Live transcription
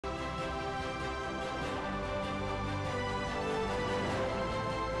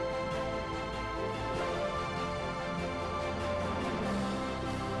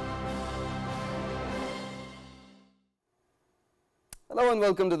Hello and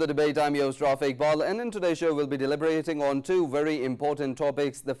welcome to the debate. I'm your host Rafiq Iqbal, and in today's show we'll be deliberating on two very important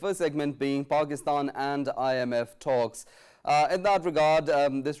topics. The first segment being Pakistan and IMF talks. In that regard,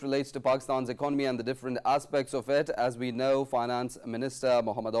 this relates to Pakistan's economy and the different aspects of it. As we know, Finance Minister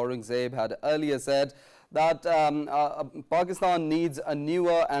Mohammad Aurangzeb had earlier said that Pakistan needs a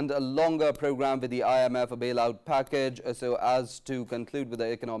newer and a longer program with the IMF, a bailout package, so as to conclude with the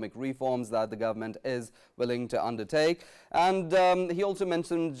economic reforms that the government is willing to undertake. And he also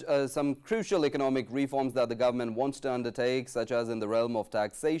mentioned some crucial economic reforms that the government wants to undertake, such as in the realm of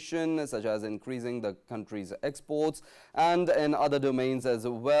taxation, such as increasing the country's exports, and in other domains as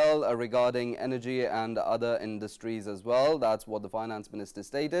well, regarding energy and other industries as well. That's what the finance minister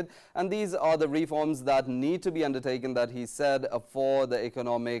stated. And these are the reforms that need to be undertaken, that he said, for the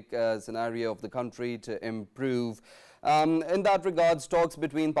economic scenario of the country to improve. In that regards, talks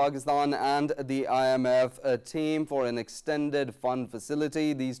between Pakistan and the IMF team for an extended fund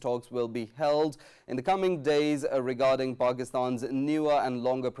facility. These talks will be held in the coming days regarding Pakistan's newer and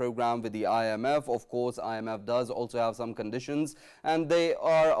longer program with the IMF. Of course, IMF does also have some conditions, and they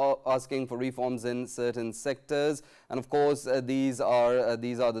are asking for reforms in certain sectors. And of course, these are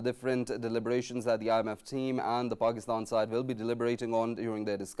the different deliberations that the IMF team and the Pakistan side will be deliberating on during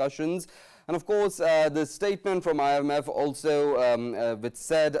their discussions. And of course, the statement from IMF also which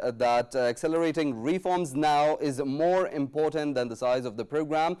said that accelerating reforms now is more important than the size of the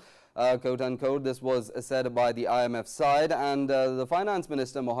program. Quote unquote, this was said by the IMF side, and the finance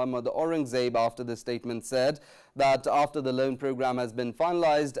minister Mohammad Aurangzeb after this statement said that after the loan program has been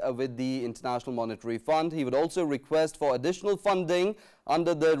finalized with the International Monetary Fund, he would also request for additional funding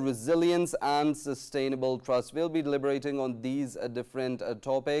under the Resilience and Sustainable Trust. We'll be deliberating on these different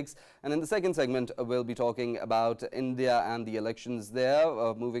topics, and in the second segment we'll be talking about India and the elections there.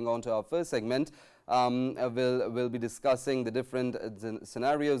 Moving on to our first segment, we'll be discussing the different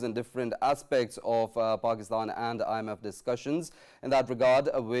scenarios and different aspects of Pakistan and IMF discussions. In that regard,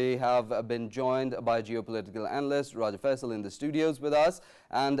 we have been joined by geopolitical analyst Raja Faisal in the studios with us,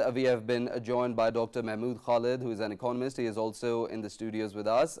 and we have been joined by Dr. Mahmood Khalid, who is an economist. He is also in the studios with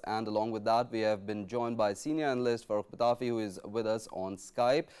us, and along with that, we have been joined by senior analyst Farooq Patafi, who is with us on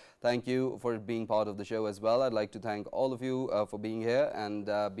Skype. Thank you for being part of the show as well. I'd like to thank all of you for being here and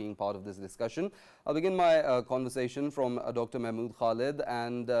being part of this discussion. I'll begin my conversation from Dr. Mahmood Khalid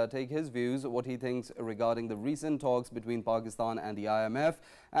and take his views, what he thinks regarding the recent talks between Pakistan and the IMF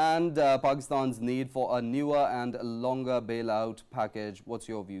and Pakistan's need for a newer and longer bailout package. What's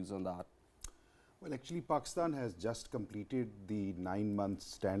your views on that? Well, actually, Pakistan has just completed the 9-month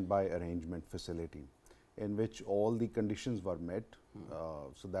standby arrangement facility, in which all the conditions were met.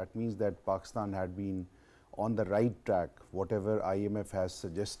 So that means that Pakistan had been on the right track, whatever IMF has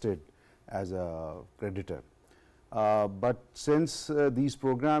suggested as a creditor. But since these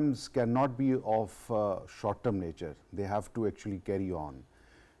programs cannot be of short-term nature, they have to actually carry on.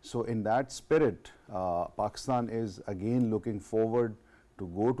 So in that spirit, Pakistan is again looking forward to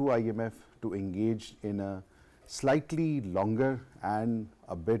go to IMF to engage in a slightly longer and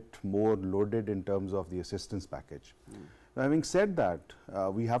a bit more loaded in terms of the assistance package. Now, having said that,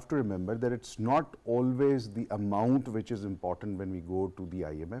 we have to remember that it's not always the amount which is important when we go to the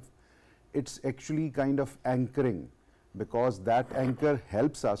IMF. It's actually kind of anchoring, because that anchor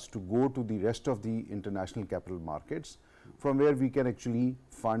helps us to go to the rest of the international capital markets, from where we can actually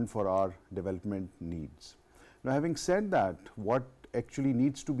fund for our development needs. Now, having said that, what actually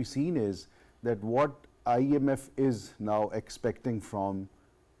needs to be seen is that what IMF is now expecting from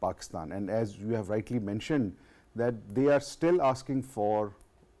Pakistan, and as you have rightly mentioned, that they are still asking for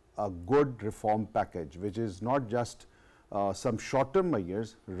a good reform package, which is not just some short-term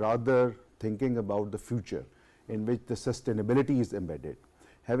measures, rather thinking about the future in which the sustainability is embedded.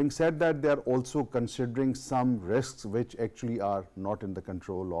 Having said that, they are also considering some risks which actually are not in the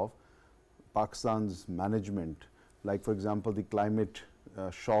control of Pakistan's management, like for example the climate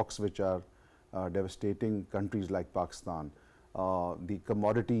shocks which are devastating countries like Pakistan, the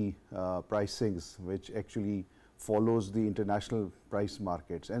commodity pricings which actually follows the international price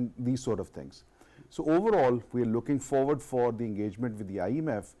markets, and these sort of things. So overall, we are looking forward for the engagement with the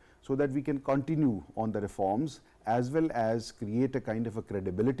IMF so that we can continue on the reforms as well as create a kind of a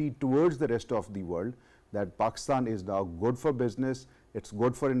credibility towards the rest of the world that Pakistan is now good for business, it's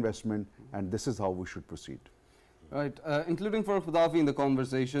good for investment, and this is how we should proceed. Right, including Farooq Patafi in the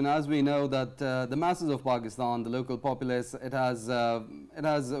conversation, as we know that the masses of Pakistan, the local populace, it has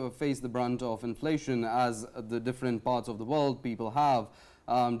faced the brunt of inflation, as the different parts of the world people have.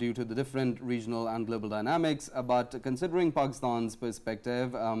 due to the different regional and global dynamics. But considering Pakistan's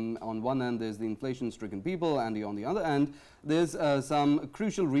perspective, on one end there's the inflation-stricken people, and on the other end there's some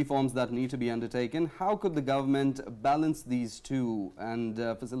crucial reforms that need to be undertaken. How could the government balance these two and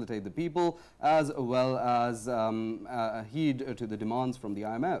facilitate the people as well as heed to the demands from the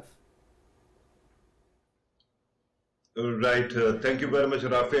IMF? Right. Thank you very much,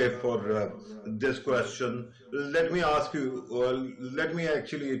 Rafe, for this question. Let me ask you, let me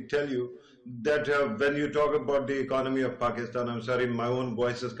actually tell you that when you talk about the economy of Pakistan, I'm sorry, my own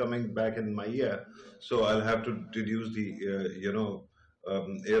voice is coming back in my ear, so I'll have to reduce the,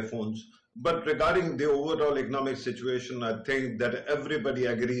 earphones. But regarding the overall economic situation, I think that everybody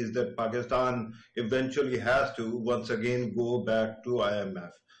agrees that Pakistan eventually has to once again go back to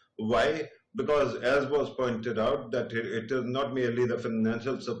IMF. Why? Because as was pointed out, that it is not merely the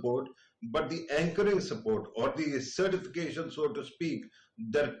financial support, but the anchoring support or the certification, so to speak,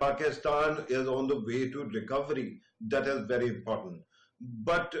 that Pakistan is on the way to recovery. That is very important.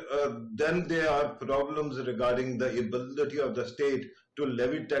 But then there are problems regarding the ability of the state to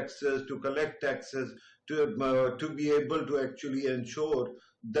levy taxes, to collect taxes, to be able to actually ensure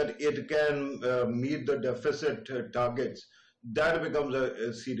that it can meet the deficit targets. That becomes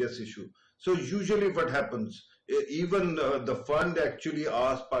a serious issue. So usually what happens, even the fund actually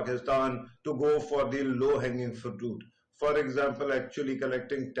asks Pakistan to go for the low-hanging fruit. For example, actually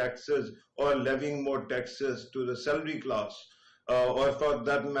collecting taxes or levying more taxes to the salary class, or for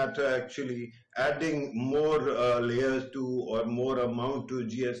that matter, actually adding more layers to or more amount to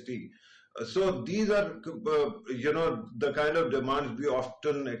GST. So these are, the kind of demands we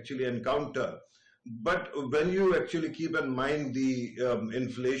often actually encounter. But when you actually keep in mind the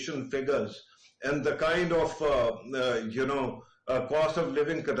inflation figures and the kind of cost of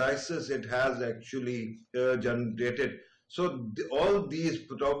living crisis it has actually generated, so all these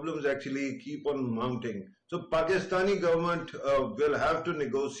problems actually keep on mounting. So Pakistani government will have to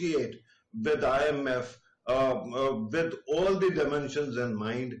negotiate with IMF with all the dimensions in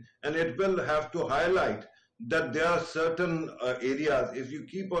mind, and it will have to highlight that there are certain areas, if you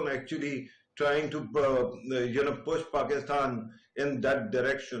keep on actually trying to push Pakistan in that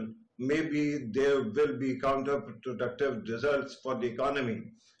direction, maybe there will be counterproductive results for the economy.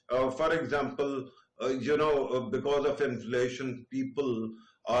 For example, because of inflation, people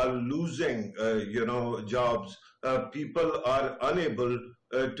are losing, jobs. People are unable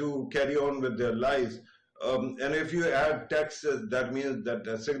to carry on with their lives. And if you add taxes, that means that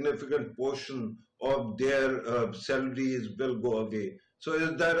a significant portion of their salaries will go away. So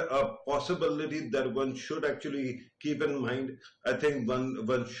is there a possibility that one should actually keep in mind? I think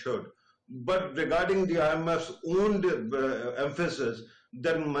one should. But regarding the IMF's own emphasis,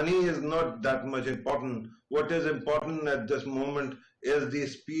 that money is not that much important. What is important at this moment is the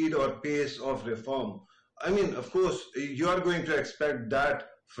speed or pace of reform. I mean, of course, you are going to expect that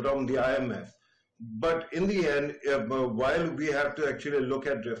from the IMF. But in the end, while we have to actually look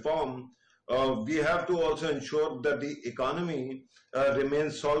at reform, we have to also ensure that the economy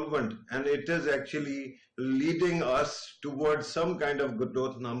remains solvent, and it is actually leading us towards some kind of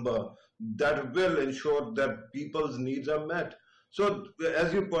growth number that will ensure that people's needs are met. So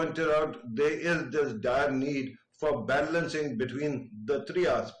as you pointed out, there is this dire need for balancing between the three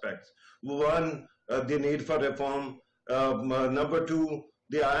aspects. One, the need for reform. Number two,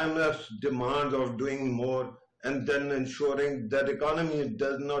 the IMF's demand of doing more, and then ensuring that economy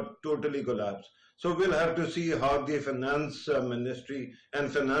does not totally collapse. So we'll have to see how the finance ministry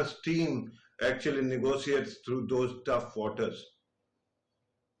and finance team actually negotiates through those tough waters.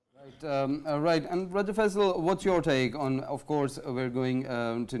 Right. And Raja Faisal, what's your take on? Of course, we're going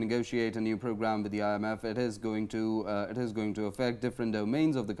to negotiate a new program with the IMF. It is going to affect different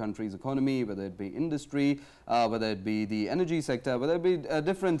domains of the country's economy, whether it be industry, whether it be the energy sector, whether it be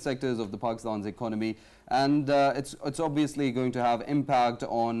different sectors of the Pakistan's economy, and it's obviously going to have impact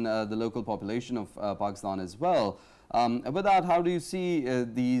on the local population of Pakistan as well. With that, how do you see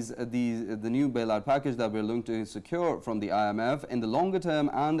the new bailout package that we're going to secure from the IMF in the longer term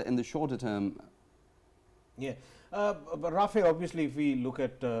and in the shorter term? Yeah, but Rafi, obviously, if we look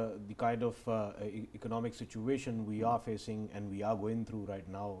at the kind of economic situation we are facing and we are going through right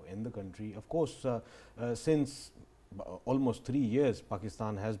now in the country, of course, since almost 3 years,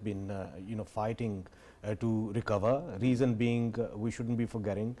 Pakistan has been, fighting to recover. Reason being, we shouldn't be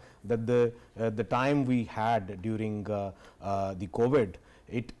forgetting that the time we had during the COVID,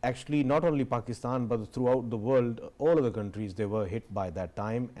 it actually not only Pakistan but throughout the world, all of the countries, they were hit by that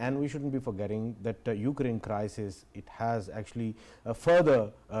time. And we shouldn't be forgetting that Ukraine crisis, it has actually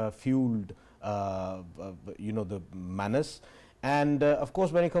further fueled the menace. And of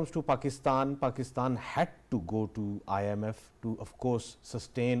course, when it comes to Pakistan, Pakistan had to go to IMF to, of course,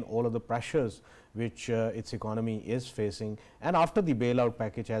 sustain all of the pressures which its economy is facing. And after the bailout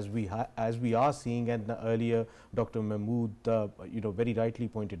package, as we are seeing, and earlier Dr. Mahmood, very rightly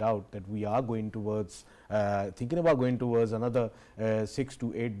pointed out that we are going towards thinking about going towards another $6 to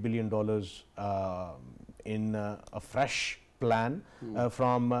 $8 billion in a fresh plan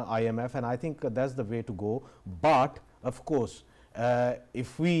from IMF, and I think that's the way to go. But of course,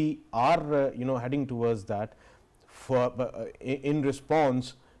 if we are heading towards that for in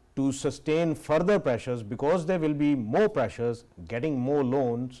response to sustain further pressures, because there will be more pressures, getting more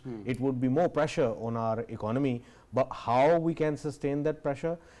loans, it would be more pressure on our economy. But how we can sustain that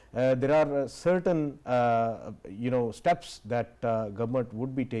pressure? There are certain steps that government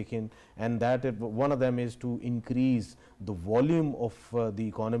would be taking, and that one of them is to increase the volume of the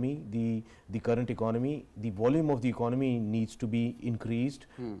economy, the current economy. The volume of the economy needs to be increased.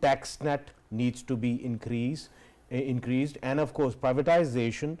 Tax net needs to be increased, and of course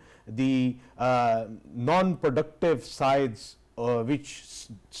privatization, the non-productive sides which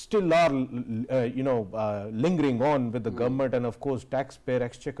still are lingering on with the government, and of course taxpayer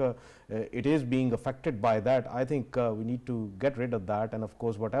exchequer, it is being affected by that. I think we need to get rid of that, and of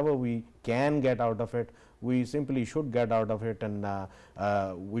course whatever we can get out of it, we simply should get out of it, and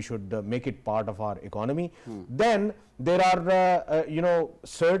we should make it part of our economy. Then there are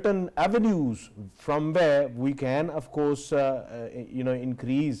certain avenues from where we can, of course,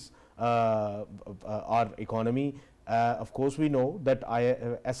 increase our economy. Of course, we know that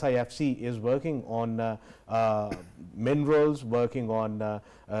SIFC is working on minerals, working on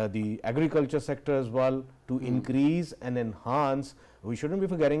the agriculture sector as well, to increase and enhance. We shouldn't be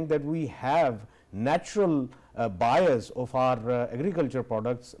forgetting that we have natural buyers of our agriculture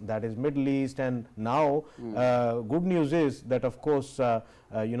products, that is Middle East, and now good news is that of course our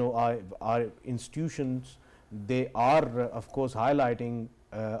institutions, they are of course highlighting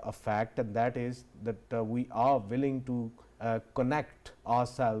a fact, and that is that we are willing to connect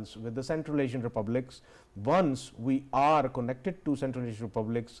ourselves with the Central Asian republics. Once we are connected to Central Asian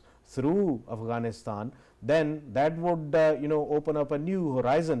republics through Afghanistan, then that would open up a new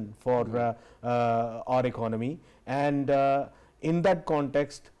horizon for our economy, and in that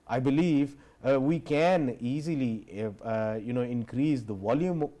context I believe we can easily increase the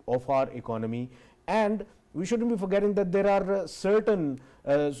volume of our economy. And we shouldn't be forgetting that there are certain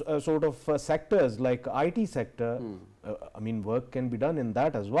sort of sectors like IT sector. I mean, work can be done in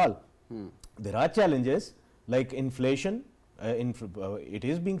that as well. There are challenges like inflation. It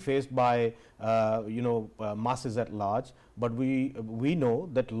is being faced by masses at large, but we know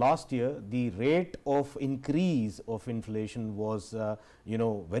that last year the rate of increase of inflation was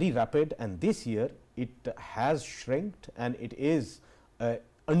very rapid, and this year it has shrinked and it is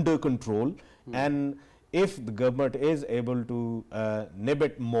under control. And if the government is able to nib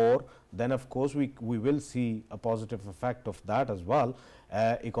it more, then of course we will see a positive effect of that as well.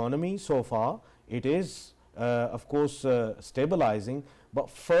 Economy so far, it is of course stabilizing, but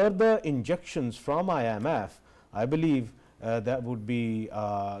further injections from IMF, I believe that would be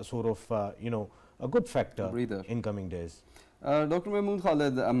sort of a good factor in coming days. Dr. Mahmood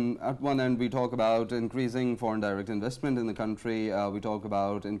Khalid, at one end we talk about increasing foreign direct investment in the country, we talk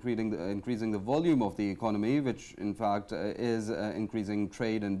about increasing the volume of the economy, which in fact is increasing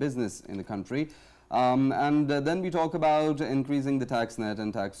trade and business in the country. And then we talk about increasing the tax net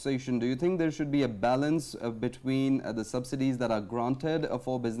and taxation. Do you think there should be a balance between the subsidies that are granted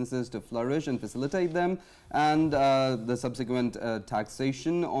for businesses to flourish and facilitate them, and the subsequent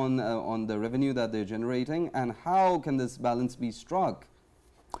taxation on the revenue that they're generating? And how can this balance be struck?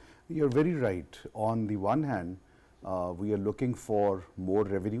 You're very right. On the one hand, we are looking for more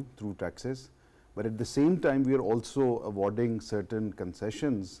revenue through taxes, but at the same time we are also awarding certain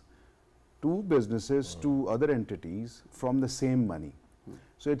concessions to businesses, to other entities from the same money.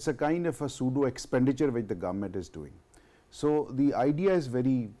 So it's a kind of a pseudo expenditure which the government is doing. So the idea is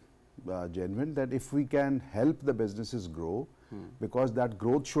very genuine, that if we can help the businesses grow, because that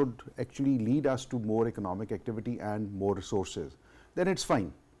growth should actually lead us to more economic activity and more resources, then it's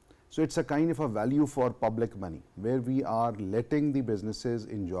fine. So it's a kind of a value for public money, where we are letting the businesses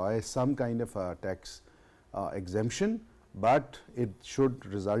enjoy some kind of a tax exemption, but it should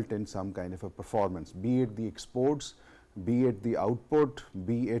result in some kind of a performance, be it the exports, be it the output,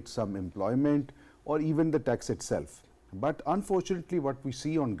 be it some employment, or even the tax itself. But unfortunately what we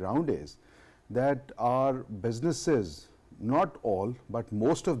see on ground is that our businesses, not all but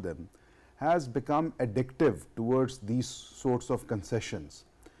most of them, has become addictive towards these sorts of concessions,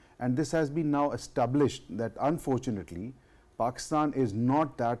 and this has been now established that unfortunately Pakistan is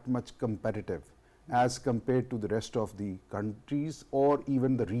not that much competitive as compared to the rest of the countries or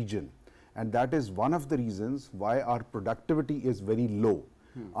even the region. And that is one of the reasons why our productivity is very low.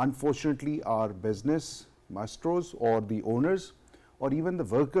 Unfortunately, our business maestros or the owners or even the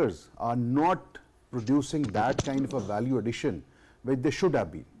workers are not producing that kind of a value addition which they should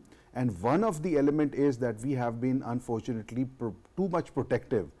have been. And one of the element is that we have been unfortunately too much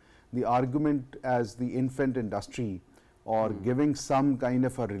protective. The argument as the infant industry or giving some kind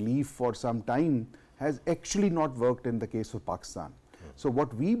of a relief for some time has actually not worked in the case of Pakistan. So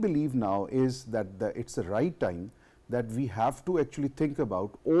what we believe now is that it's the right time that we have to actually think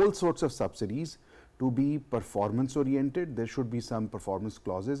about all sorts of subsidies to be performance oriented. There should be some performance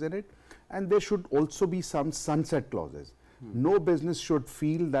clauses in it, and there should also be some sunset clauses. No business should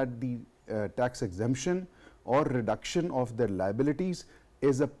feel that the tax exemption or reduction of their liabilities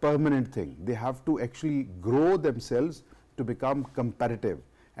is a permanent thing. They have to actually grow themselves to become competitive,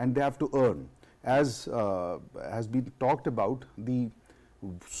 and they have to earn. As has been talked about, the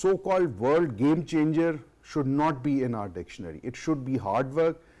so-called world game changer should not be in our dictionary. It should be hard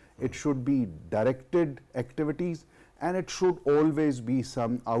work, it should be directed activities, and it should always be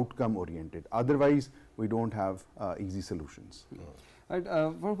some outcome oriented. Otherwise, we don't have easy solutions. Right,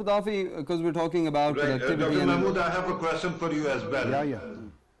 for Qaddafi, because we're talking about productivity. Dr. Mahmood, I have a question for you as well.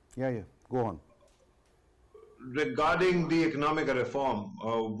 Yeah, go on. Regarding the economic reform,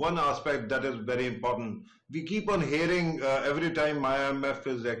 one aspect that is very important, we keep on hearing every time IMF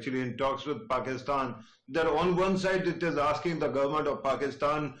is actually in talks with Pakistan, that on one side it is asking the government of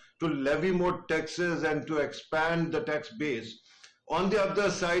Pakistan to levy more taxes and to expand the tax base. On the other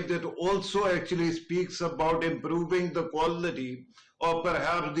side, it also actually speaks about improving the quality or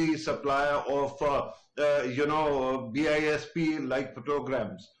perhaps the supply of BISP like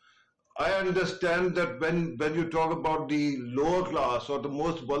programs. I understand that when you talk about the lower class or the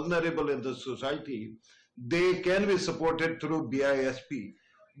most vulnerable in the society, they can be supported through BISP.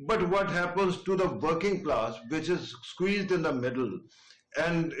 But what happens to the working class, which is squeezed in the middle,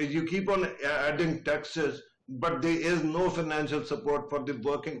 and you keep on adding taxes, but there is no financial support for the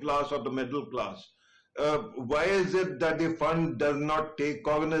working class or the middle class? Why is it that the fund does not take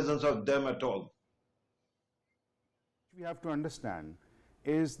cognizance of them at all? We have to understand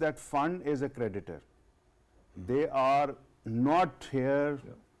is that fund is a creditor. They are not here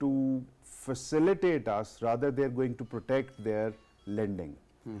to facilitate us, rather they're going to protect their lending.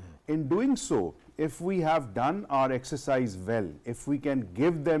 In doing so, if we have done our exercise well, if we can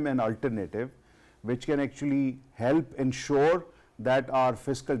give them an alternative which can actually help ensure that our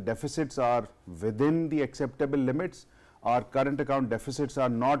fiscal deficits are within the acceptable limits, our current account deficits are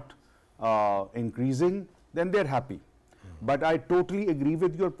not increasing, then they're happy. But I totally agree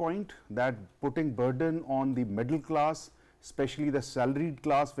with your point that putting burden on the middle class, especially the salaried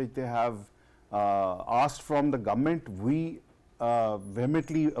class, which they have asked from the government, we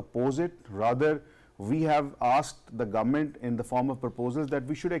vehemently oppose it. Rather, we have asked the government in the form of proposals that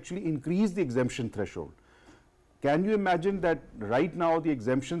we should actually increase the exemption threshold. Can you imagine that right now the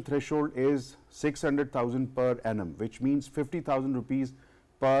exemption threshold is 600,000 per annum, which means 50,000 rupees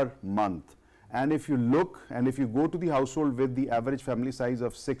per month. And if you look and if you go to the household with the average family size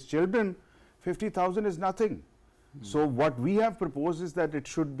of 6 children, 50,000 is nothing. So what we have proposed is that it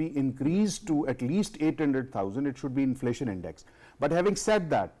should be increased to at least 800,000. It should be inflation index. But having said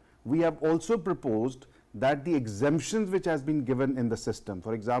that, we have also proposed that the exemptions which has been given in the system,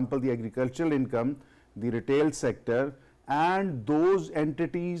 for example, the agricultural income, the retail sector, and those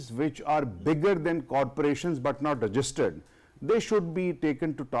entities which are bigger than corporations but not registered, they should be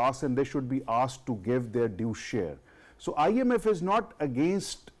taken to task and they should be asked to give their due share. So IMF is not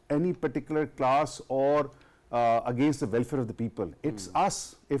against any particular class or against the welfare of the people. It's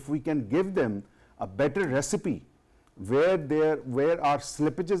us, if we can give them a better recipe where our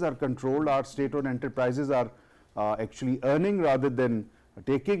slippages are controlled, our state-owned enterprises are actually earning rather than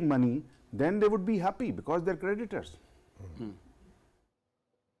taking money, then they would be happy because they're creditors.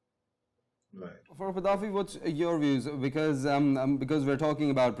 Right. For Qaddafi, what's your views? Because we're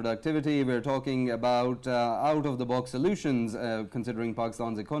talking about productivity, we're talking about out-of-the-box solutions, considering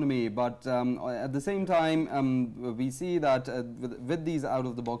Pakistan's economy. But at the same time, we see that with these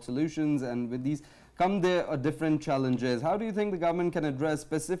out-of-the-box solutions and with these come there different challenges. How do you think the government can address,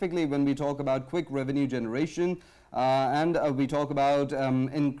 specifically when we talk about quick revenue generation and we talk about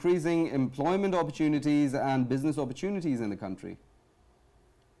increasing employment opportunities and business opportunities in the country?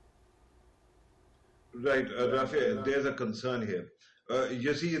 Right, Rafi, there's a concern here.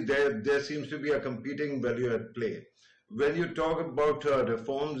 You see, there seems to be a competing value at play. when you talk about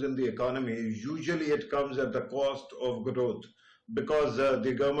reforms in the economy, usually it comes at the cost of growth, because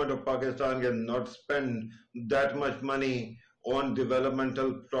the government of Pakistan cannot spend that much money on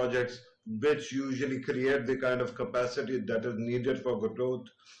developmental projects, which usually create the kind of capacity that is needed for growth.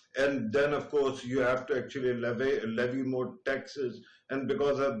 And then, of course, you have to actually levy more taxes, and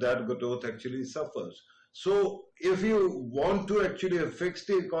because of that, growth actually suffers. So, if you want to actually fix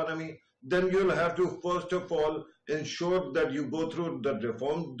the economy, then you'll have to first of all ensure that you go through the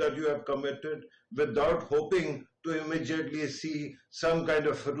reforms that you have committed without hoping to immediately see some kind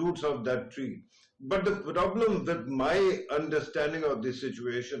of fruits of that tree. But the problem with my understanding of this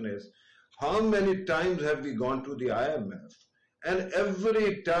situation is, how many times have we gone to the IMF? And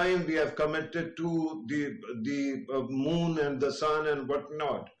every time we have committed to the moon and the sun and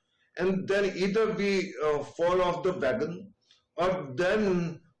whatnot. And then either we fall off the wagon, or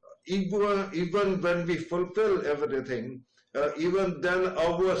then even when we fulfill everything, even then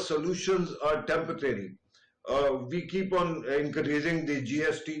our solutions are temporary. We keep on increasing the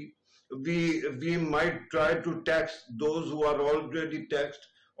GST. We might try to tax those who are already taxed,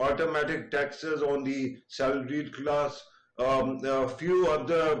 automatic taxes on the salaried class, a few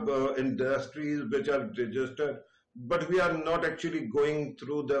other industries which are registered, but we are not actually going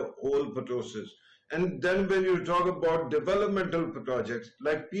through the whole process. And then when you talk about developmental projects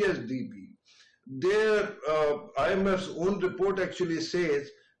like PSDP, their IMF's own report actually says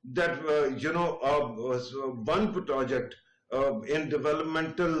that one project in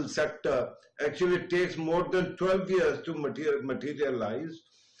developmental sector actually takes more than 12 years to materialize.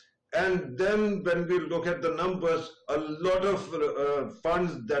 And then when we look at the numbers, a lot of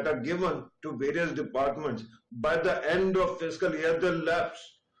funds that are given to various departments, by the end of fiscal year, they lapse.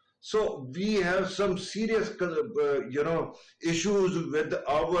 So we have some serious, issues with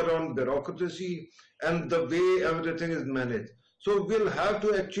our own bureaucracy and the way everything is managed. So we'll have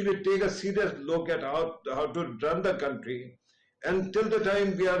to actually take a serious look at how to run the country. And till the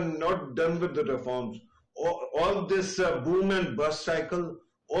time we are not done with the reforms, all this boom and bust cycle,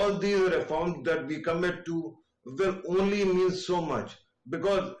 all these reforms that we commit to will only mean so much.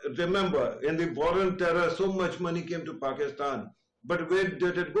 Because remember, in the war on terror, so much money came to Pakistan. But where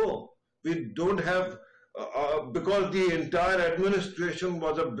did it go? We don't have, because the entire administration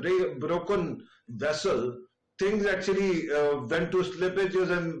was a broken vessel, things actually went to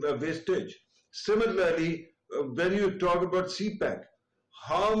slippages and wastage. Similarly, when you talk about CPEC,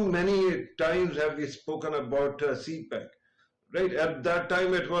 how many times have we spoken about CPEC? Right? At that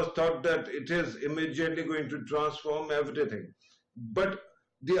time, it was thought that it is immediately going to transform everything. But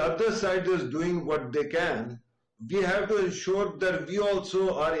the other side is doing what they can. We have to ensure that we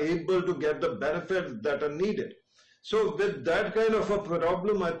also are able to get the benefits that are needed. So with that kind of a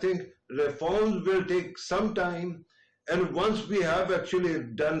problem, I think reforms will take some time. And once we have actually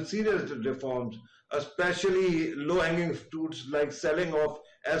done serious reforms, especially low-hanging fruits like selling off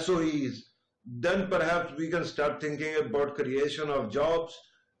SOEs, then perhaps we can start thinking about creation of jobs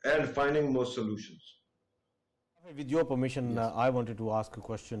and finding more solutions. With your permission, yes. I wanted to ask a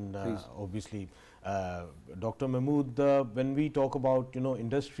question, obviously. Dr. Mahmood, when we talk about,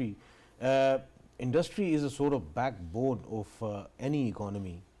 industry, industry is a sort of backbone of any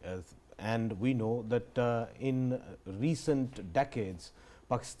economy. And we know that in recent decades,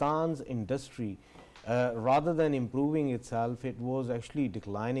 Pakistan's industry, rather than improving itself, it was actually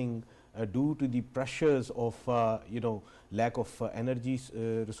declining due to the pressures of lack of energy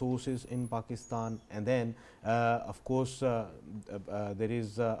resources in Pakistan. And then of course there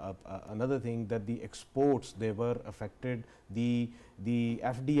is another thing, that the exports, they were affected. The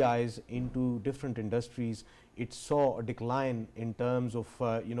FDIs into different industries, it saw a decline in terms of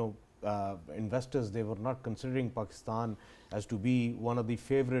investors. They were not considering Pakistan as to be one of the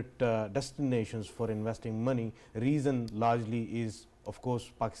favorite destinations for investing money. Reason largely is, of course,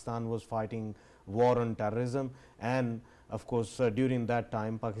 Pakistan was fighting war on terrorism, and of course during that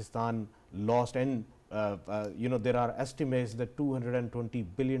time Pakistan lost, and there are estimates that $220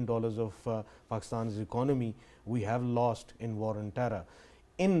 billion of Pakistan's economy we have lost in war on terror.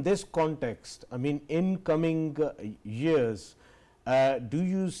 In this context, I mean, in coming years, do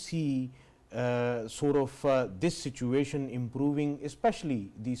you see sort of this situation improving,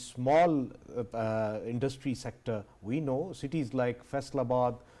 especially the small industry sector? We know cities like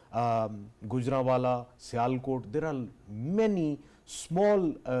Faisalabad, Gujranwala, Sialkot, there are many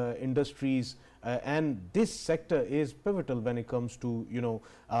small industries, and this sector is pivotal when it comes to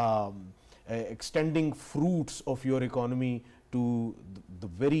extending fruits of your economy to the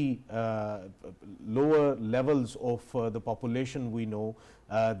very lower levels of the population we know.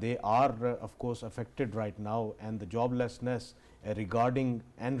 They are of course affected right now, and the joblessness regarding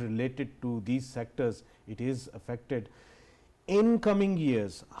and related to these sectors, it is affected. In coming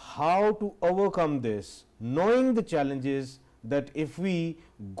years, how to overcome this, knowing the challenges that if we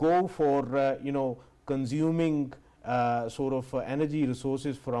go for consuming sort of energy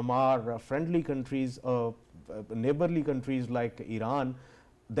resources from our friendly countries, neighborly countries like Iran,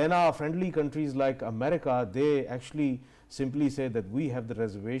 then our friendly countries like America, they actually simply say that we have the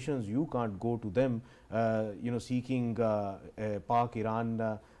reservations, you can't go to them, seeking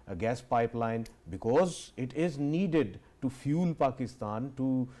Pak-Iran gas pipeline, because it is needed to fuel Pakistan,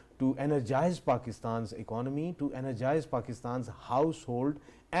 to energize Pakistan's economy, to energize Pakistan's household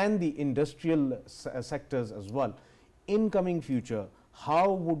and the industrial sectors as well. In coming future,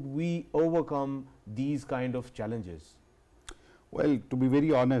 how would we overcome these kind of challenges? Well, to be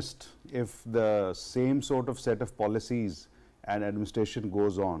very honest, if the same sort of set of policies and administration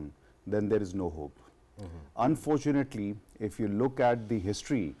goes on, then there is no hope. Unfortunately, if you look at the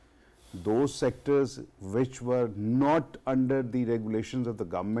history, those sectors which were not under the regulations of the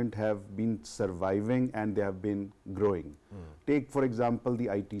government have been surviving and they have been growing. Take for example the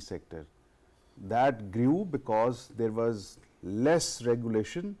IT sector. That grew because there was less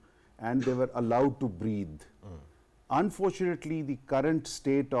regulation and they were allowed to breathe. Unfortunately, the current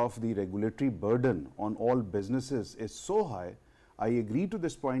state of the regulatory burden on all businesses is so high. I agree to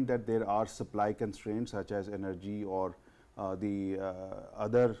this point that there are supply constraints such as energy or the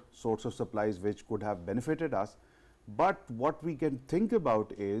other sorts of supplies which could have benefited us. But what we can think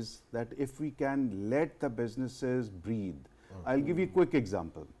about is that if we can let the businesses breathe. I'll give you a quick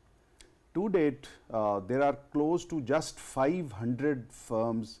example. To date, there are close to just 500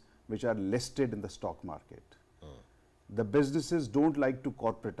 firms which are listed in the stock market. The businesses don't like to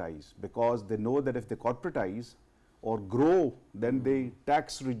corporatize because they know that if they corporatize or grow, then the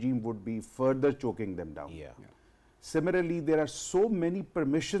tax regime would be further choking them down. Similarly, there are so many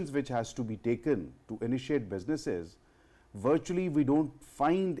permissions which has to be taken to initiate businesses. Virtually, we don't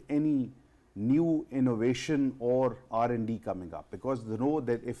find any new innovation or R&D coming up because they know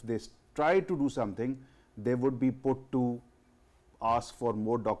that if they try to do something, they would be put to ask for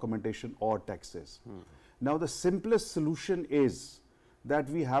more documentation or taxes. Now, the simplest solution is that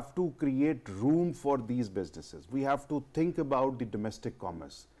we have to create room for these businesses. We have to think about the domestic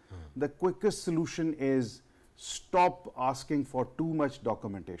commerce. The quickest solution is stop asking for too much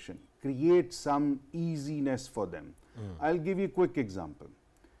documentation. Create some easiness for them. I'll give you a quick example.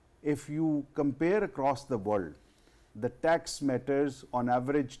 If you compare across the world, the tax matters on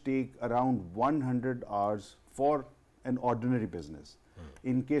average take around 100 hours for an ordinary business.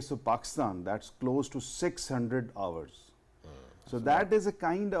 In case of Pakistan, that's close to 600 hours. So that is a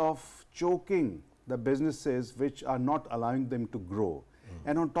kind of choking the businesses which are not allowing them to grow.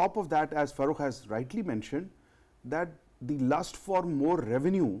 And on top of that, as Farooq has rightly mentioned, that the lust for more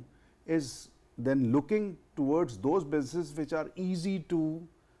revenue is then looking towards those businesses which are easy to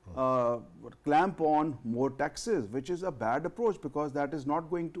clamp on more taxes, which is a bad approach because that is not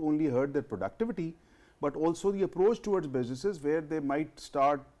going to only hurt their productivity, but also the approach towards businesses where they might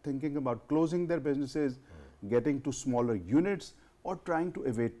start thinking about closing their businesses, getting to smaller units or trying to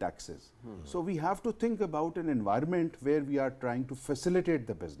evade taxes. So we have to think about an environment where we are trying to facilitate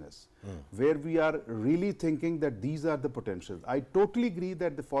the business, where we are really thinking that these are the potentials. I totally agree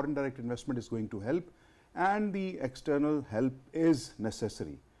that the foreign direct investment is going to help and the external help is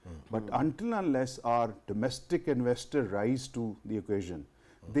necessary. But until unless our domestic investor rise to the occasion,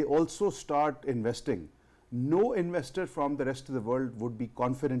 they also start investing. No investor from the rest of the world would be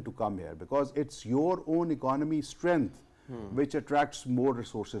confident to come here because it's your own economy strength which attracts more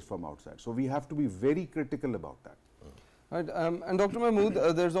resources from outside. So we have to be very critical about that. Right, and Dr. Mahmood,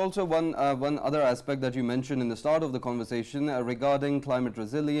 there's also one other aspect that you mentioned in the start of the conversation regarding climate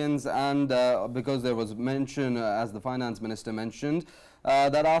resilience, and because there was mention, as the finance minister mentioned,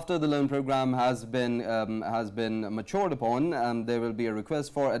 that after the loan program has been matured upon, there will be a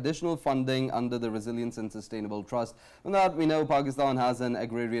request for additional funding under the Resilience and Sustainable Trust. And that we know Pakistan has an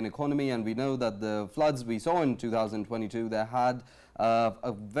agrarian economy, and we know that the floods we saw in 2022, they had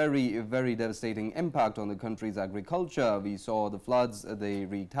a very, very devastating impact on the country's agriculture. We saw the floods, they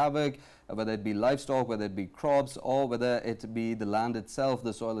wreaked havoc. whether it be livestock, whether it be crops, or whether it be the land itself,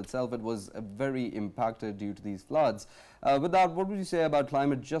 the soil itself. It was very impacted due to these floods. With that, what would you say about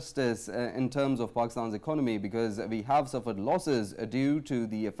climate justice in terms of Pakistan's economy? Because we have suffered losses due to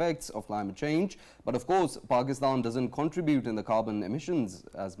the effects of climate change, but of course Pakistan doesn't contribute in the carbon emissions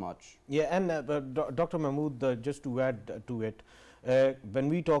as much. Yeah, and Dr. Mahmood, just to add to it, when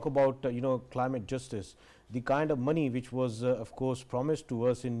we talk about climate justice, the kind of money which was of course promised to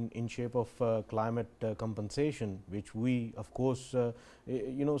us in shape of climate compensation, which we of course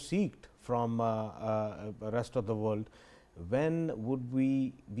seeked from rest of the world, when would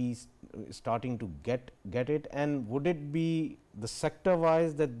we be starting to get it, and would it be the sector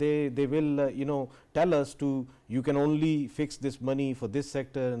wise that they will tell us to, you can only fix this money for this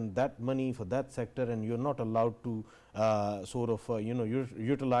sector and that money for that sector, and you're not allowed to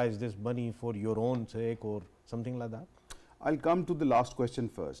utilize this money for your own sake or something like that? I'll come to the last question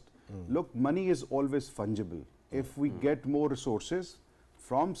first. Look, money is always fungible. If we get more resources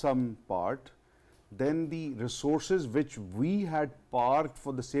from some part, then the resources which we had parked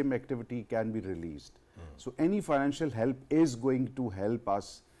for the same activity can be released. So any financial help is going to help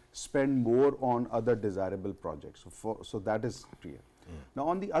us spend more on other desirable projects. So that is clear. Now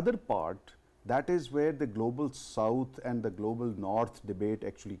on the other part, that is where the global south and the global north debate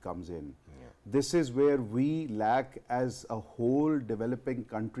actually comes in. This is where we lack as a whole developing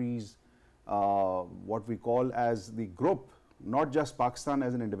countries, what we call as the group, not just Pakistan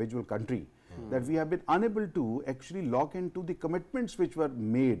as an individual country, that we have been unable to actually lock into the commitments which were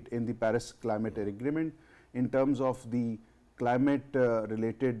made in the Paris Climate Agreement in terms of the climate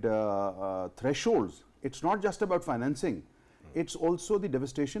related thresholds. It's not just about financing, it's also the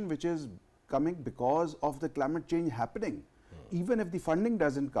devastation which is coming because of the climate change happening. Even if the funding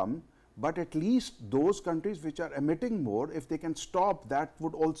doesn't come, but at least those countries which are emitting more, if they can stop, that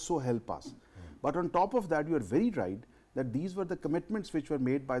would also help us. But on top of that, you are very right that these were the commitments which were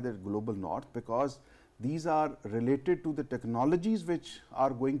made by the global north, because these are related to the technologies which are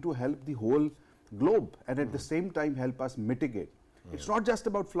going to help the whole globe and at the same time help us mitigate. It's not just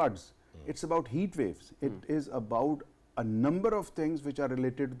about floods, it's about heat waves. It is about a number of things which are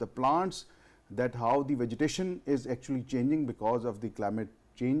related to the plants, that how the vegetation is actually changing because of the climate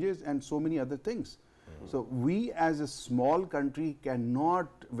changes and so many other things. So we as a small country cannot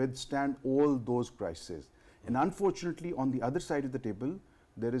withstand all those crises. And unfortunately, on the other side of the table,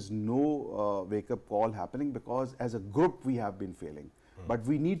 there is no wake-up call happening, because as a group we have been failing. But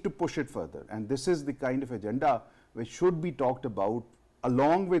we need to push it further, and this is the kind of agenda which should be talked about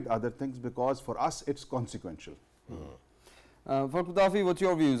along with other things, because for us it's consequential. Farooq Dafi, what's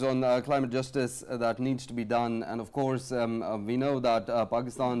your views on climate justice that needs to be done? And of course, we know that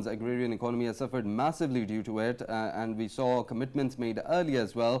Pakistan's agrarian economy has suffered massively due to it, and we saw commitments made earlier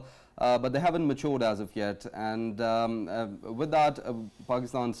as well, but they haven't matured as of yet. And with that,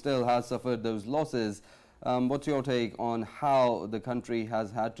 Pakistan still has suffered those losses. What's your take on how the country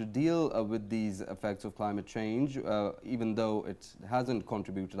has had to deal with these effects of climate change, even though it hasn't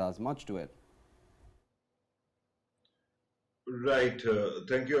contributed as much to it? Right.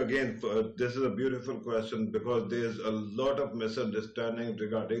 Thank you again. This is a beautiful question, because there's a lot of misunderstanding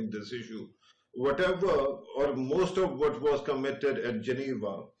regarding this issue. Whatever or most of what was committed at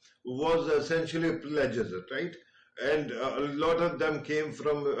Geneva was essentially pledges, right? And a lot of them came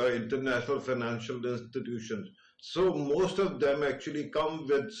from international financial institutions. So most of them actually come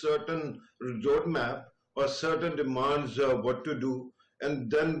with certain roadmap or certain demands what to do,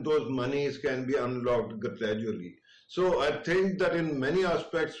 and then those monies can be unlocked gradually. So I think that in many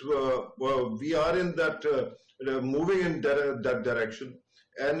aspects we are in that moving in that direction,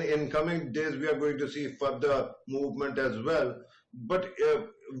 and in coming days we are going to see further movement as well. But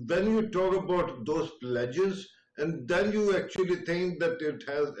when you talk about those pledges, and then you actually think that it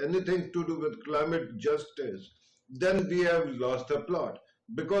has anything to do with climate justice, then we have lost the plot.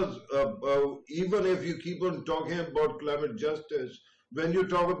 Because even if you keep on talking about climate justice, when you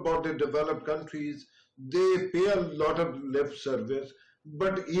talk about the developed countries, they pay a lot of lip service,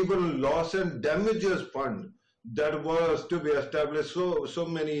 but even loss and damages fund that was to be established so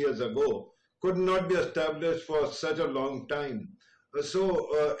many years ago could not be established for such a long time.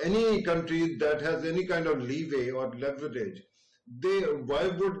 So any country that has any kind of leeway or leverage, why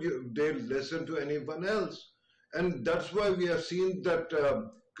would they listen to anyone else? And that's why we have seen that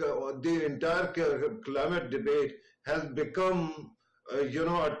the entire climate debate has become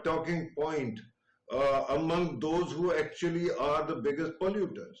a talking point among those who actually are the biggest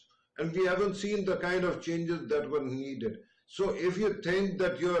polluters. And we haven't seen the kind of changes that were needed. So if you think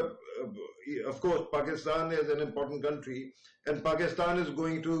that you're of course, Pakistan is an important country, and Pakistan is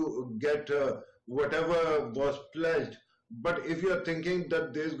going to get whatever was pledged. But if you are thinking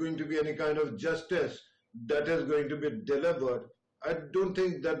that there is going to be any kind of justice that is going to be delivered, I don't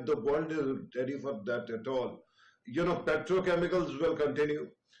think that the world is ready for that at all. You know, petrochemicals will continue.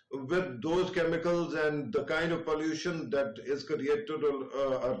 With those chemicals and the kind of pollution that is created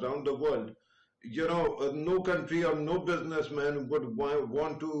around the world, you know, no country or no businessman would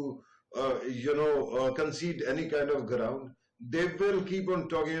want to, concede any kind of ground. They will keep on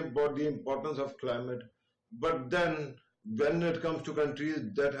talking about the importance of climate. But then, when it comes to countries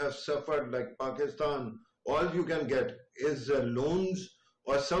that have suffered, like Pakistan, all you can get is loans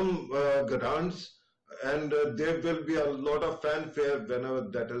or some grants, and there will be a lot of fanfare whenever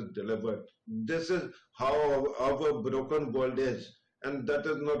that is delivered. This is how our broken world is, and that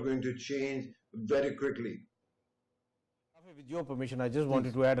is not going to change very quickly. With your permission, I just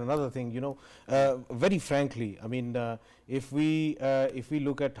wanted to add another thing. You know, very frankly, I mean, if we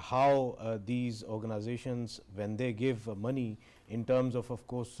look at how these organizations, when they give money in terms of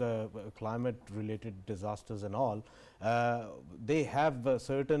course, climate-related disasters and all, they have a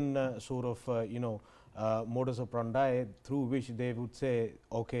certain sort of modus operandi through which they would say,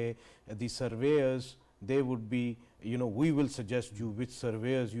 okay, the surveyors, they would be, you know, we will suggest you which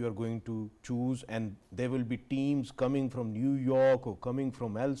surveyors you are going to choose, and there will be teams coming from New York or coming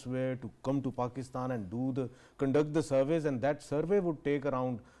from elsewhere to come to Pakistan and conduct the surveys, and that survey would take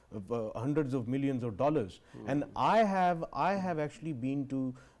around hundreds of millions of dollars. And I have actually been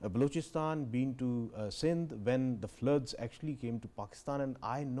to Balochistan, been to Sindh when the floods actually came to Pakistan, and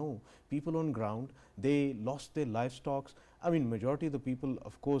I know people on ground, they lost their livestock. I mean, majority of the people,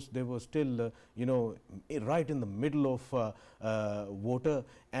 of course, they were still, right in the middle of water,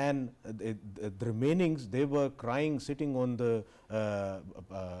 and the remainings, they were crying, sitting on the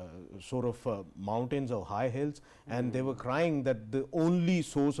sort of mountains or high hills, and they were crying that the only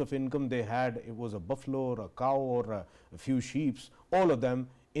source of income they had, it was a buffalo or a cow or a few sheep. All of them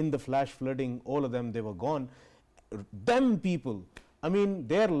in the flash flooding, all of them, they were gone. Them people, I mean,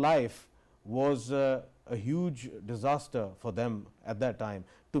 their life was a huge disaster for them at that time.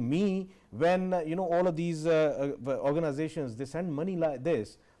 To me, when all of these organizations, they send money like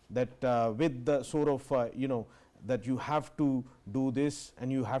this, that with the sort of that you have to do this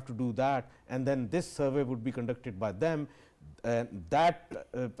and you have to do that, and then this survey would be conducted by them, that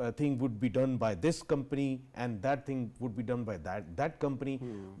thing would be done by this company, and that thing would be done by that company.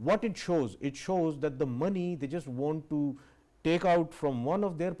 What it shows that the money, they just want to take out from one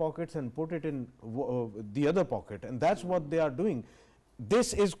of their pockets and put it in the other pocket, and that's what they are doing.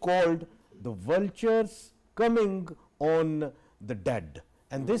 This is called the vultures coming on the dead,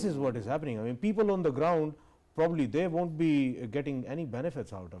 and this is what is happening. I mean, people on the ground, probably they won't be getting any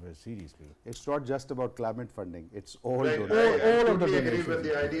benefits out of it, seriously. It's not just about climate funding, it's all Right. donations. I totally agree with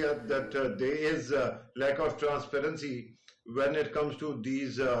the idea that there is a lack of transparency when it comes to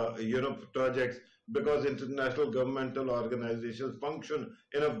these projects, because international governmental organizations function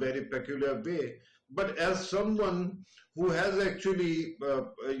in a very peculiar way. But as someone who has actually,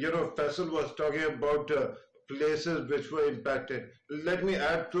 Faisal was talking about places which were impacted. Let me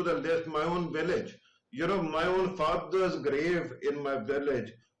add to the list my own village. You know, my own father's grave in my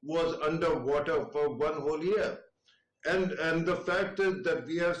village was underwater for one whole year. And the fact is that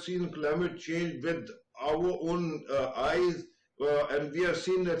we have seen climate change with our own eyes, and we have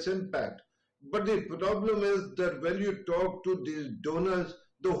seen its impact. But the problem is that when you talk to these donors,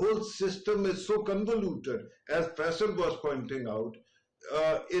 the whole system is so convoluted. As Faisal was pointing out,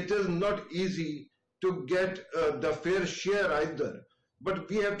 it is not easy to get the fair share either. But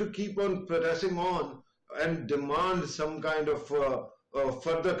we have to keep on pressing on and demand some kind of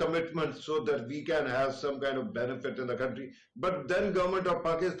further commitment so that we can have some kind of benefit in the country. But then government of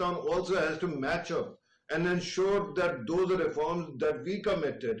Pakistan also has to match up and ensure that those reforms that we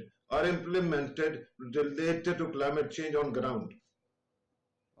committed are implemented related to climate change on ground.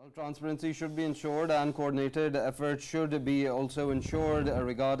 Well, transparency should be ensured, and coordinated efforts should be also ensured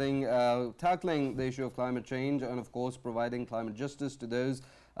regarding tackling the issue of climate change, and of course providing climate justice to those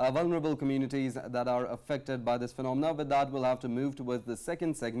vulnerable communities that are affected by this phenomena. With that, we'll have to move towards the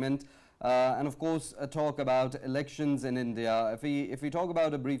second segment and of course talk about elections in India. If we talk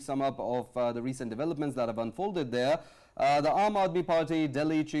about a brief sum up of the recent developments that have unfolded there, the Aam Aadmi Party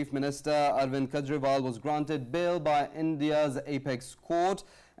Delhi Chief Minister Arvind Kejriwal was granted bail by India's apex court,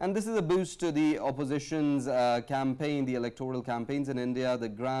 and this is a boost to the opposition's campaign, the electoral campaigns in India, the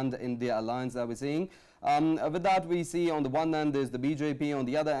Grand India Alliance that we're seeing. With that, we see on the one hand there's the BJP, on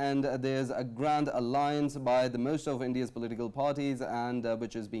the other hand there's a grand alliance by the most of India's political parties, and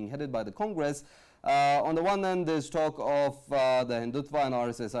which is being headed by the Congress. On the one hand, there's talk of the Hindutva and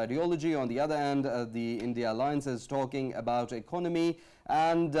RSS ideology. On the other hand, the India Alliance is talking about economy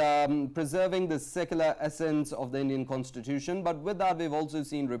and preserving the secular essence of the Indian constitution. But with that, we've also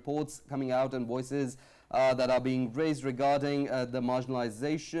seen reports coming out and voices that are being raised regarding the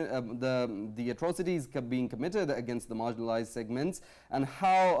marginalization, the atrocities being committed against the marginalized segments, and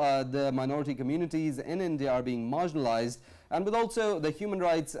how the minority communities in India are being marginalized, and with also the human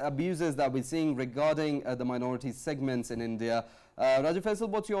rights abuses that we're seeing regarding the minority segments in India. Raja Faisal,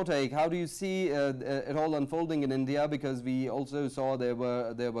 what's your take? How do you see it all unfolding in India? Because we also saw there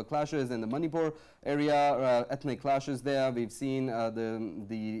were clashes in the Manipur area, ethnic clashes there. We've seen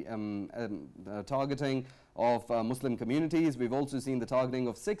the targeting of Muslim communities. We've also seen the targeting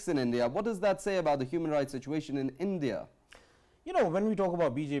of Sikhs in India. What does that say about the human rights situation in India? You know, when we talk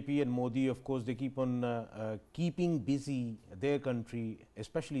about BJP and Modi, of course, they keep on keeping busy their country,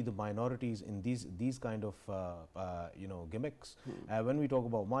 especially the minorities, in these kind of you know, gimmicks. When we talk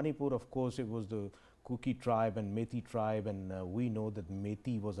about Manipur, of course, it was the Kuki tribe and Methi tribe, and we know that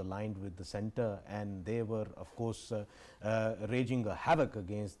Methi was aligned with the center, and they were, of course, raging a havoc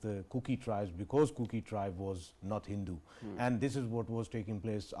against the Kuki tribes because Kuki tribe was not Hindu. And this is what was taking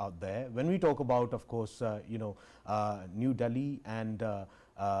place out there. When we talk about, of course, you know, New Delhi and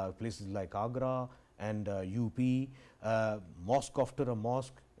places like Agra and UP, mosque after a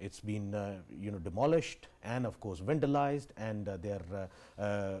mosque, it's been you know, demolished and of course vandalized, and their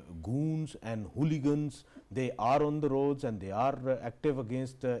goons and hooligans, they are on the roads and they are active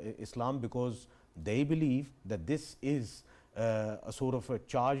against Islam, because they believe that this is a sort of a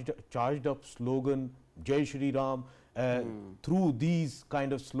charged up slogan, Jai Shri Ram. Through these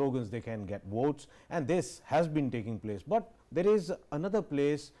kind of slogans they can get votes, and this has been taking place. But there is another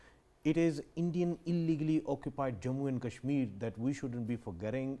place. It is Indian illegally occupied Jammu and Kashmir that we shouldn't be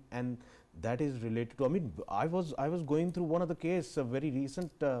forgetting, and that is related to, I mean, I was going through one of the case, very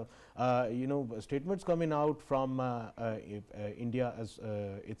recent you know, statements coming out from India as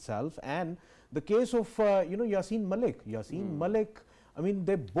itself, and the case of you know, Yasin Malik. Yasin Malik, I mean,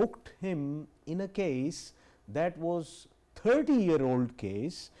 they booked him in a case that was 30-year-old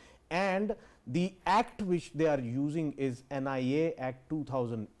case, and the act which they are using is NIA Act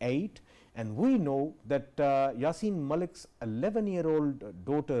 2008, and we know that Yasin Malik's 11-year-old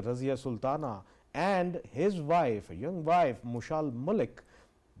daughter Razia Sultana and his wife, a young wife, Mushal Malik,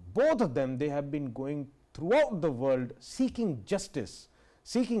 both of them, they have been going throughout the world seeking justice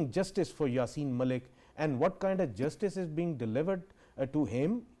for Yasin Malik. And what kind of justice is being delivered to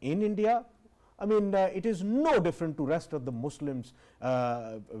him in India? I mean, it is no different to rest of the Muslims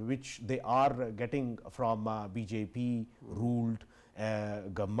which they are getting from BJP ruled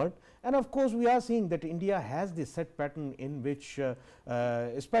government. And of course, we are seeing that India has this set pattern in which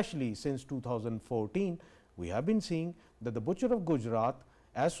especially since 2014, we have been seeing that the butcher of Gujarat,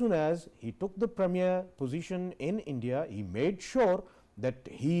 as soon as he took the premier position in India, he made sure that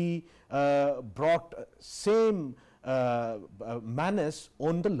he brought same manners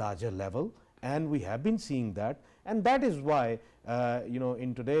on the larger level. And we have been seeing that, and that is why you know,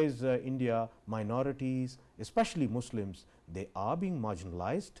 in today's India, minorities, especially Muslims, they are being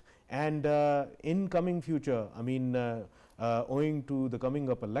marginalized. And in coming future, I mean, owing to the coming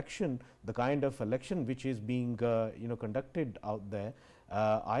up election, the kind of election which is being you know, conducted out there,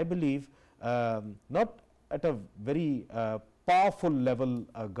 I believe not at a very powerful level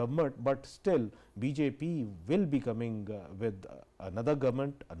government, but still BJP will be coming with another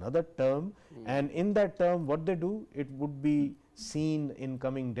government, another term, and in that term what they do, it would be seen in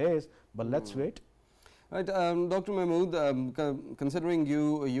coming days, but let's wait. Right, Dr. Mahmood, considering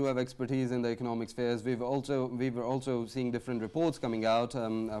you have expertise in the economic spheres, we were also seeing different reports coming out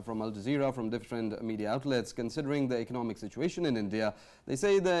from Al Jazeera, from different media outlets, considering the economic situation in India. They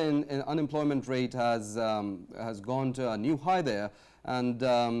say the unemployment rate has gone to a new high there, and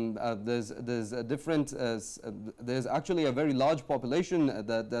there's actually a very large population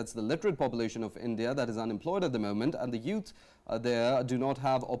that's the literate population of India that is unemployed at the moment, and the youth there do not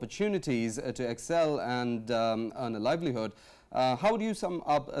have opportunities to excel and earn a livelihood. How do you sum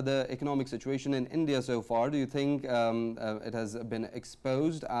up the economic situation in India so far? Do you think it has been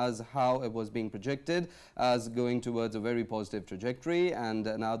exposed as how it was being projected, as going towards a very positive trajectory, and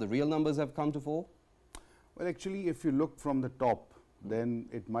now the real numbers have come to fore? Well, actually, if you look from the top, then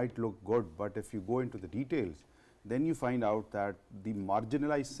it might look good, but if you go into the details, then you find out that the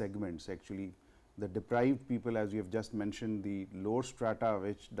marginalized segments, actually the deprived people, as you have just mentioned, the lower strata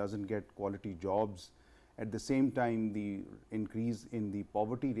which doesn't get quality jobs, at the same time the increase in the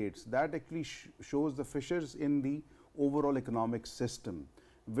poverty rates, that actually shows the fissures in the overall economic system,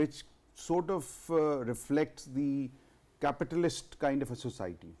 which sort of reflects the capitalist kind of a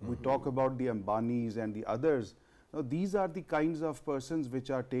society. We talk about the Ambanis and the others. Now, these are the kinds of persons which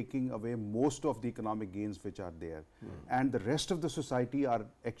are taking away most of the economic gains which are there. And the rest of the society are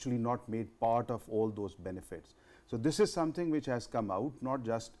actually not made part of all those benefits. So, this is something which has come out, not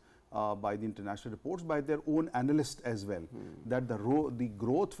just by the international reports, by their own analysts as well, that the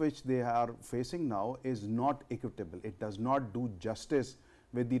growth which they are facing now is not equitable. It does not do justice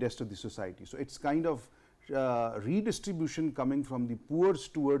with the rest of the society. So, it's kind of redistribution coming from the poor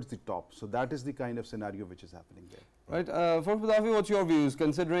towards the top. So, that is the kind of scenario which is happening there. Right. Farooq, what's your views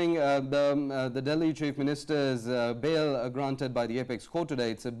considering the Delhi Chief Minister's bail granted by the Apex Court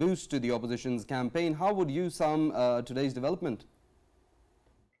today? It's a boost to the opposition's campaign. How would you sum today's development?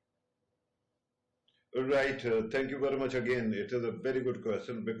 Right. Thank you very much again. It is a very good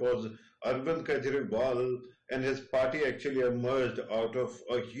question because Arvind Kejriwal and his party actually emerged out of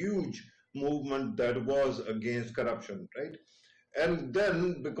a huge movement that was against corruption, right? And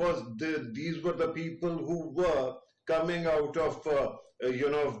then because these were the people who were coming out of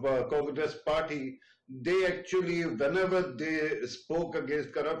Congress party, they actually, whenever they spoke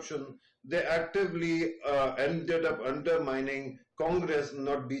against corruption, they actively ended up undermining Congress,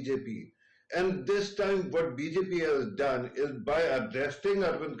 not BJP. And this time what BJP has done is by arresting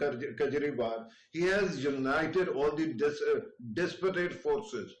Arvind Kejriwal, he has united all the disparate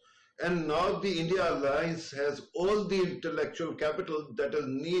forces. And now the India Alliance has all the intellectual capital that is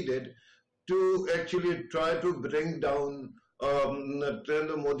needed to actually try to bring down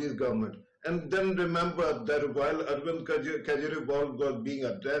Narendra Modi's government. And then remember that while Arvind Kejriwal was being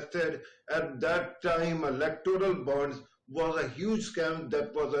arrested, at that time electoral bonds was a huge scam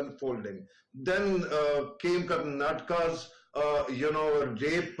that was unfolding. Then came Karnataka's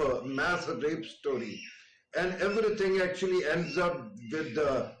rape, mass rape story. And everything actually ends up with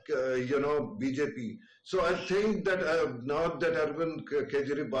the, BJP. So I think that now that Arvind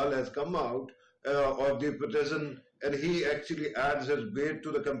Kejriwal has come out of the prison and he actually adds his weight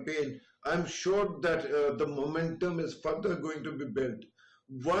to the campaign, I'm sure that the momentum is further going to be built.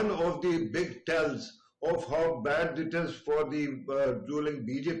 One of the big tells of how bad it is for the ruling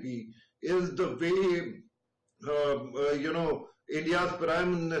BJP is the way, India's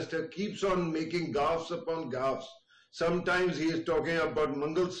Prime Minister keeps on making gaffes upon gaffes. Sometimes he is talking about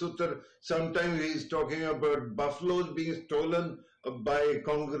Mangal Sutra, sometimes he is talking about buffaloes being stolen by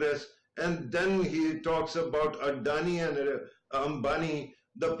Congress, and then he talks about Adani and Ambani,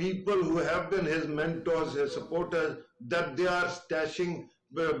 the people who have been his mentors, his supporters, that they are stashing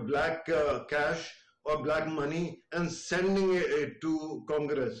black cash or black money and sending it to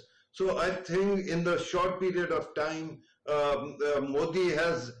Congress. So I think in the short period of time, Modi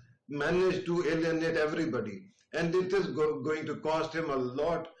has managed to alienate everybody, and it is going to cost him a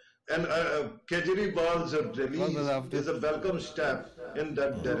lot. And Kejriwal's release is a welcome step in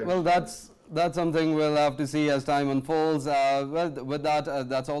that direction. Well, that's something we'll have to see as time unfolds. Well, with that,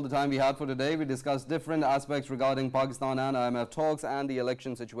 that's all the time we had for today. We discussed different aspects regarding Pakistan and IMF talks and the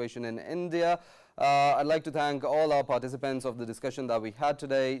election situation in India. I'd like to thank all our participants of the discussion that we had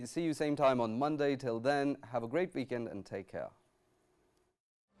today. See you same time on Monday. Till then, have a great weekend and take care.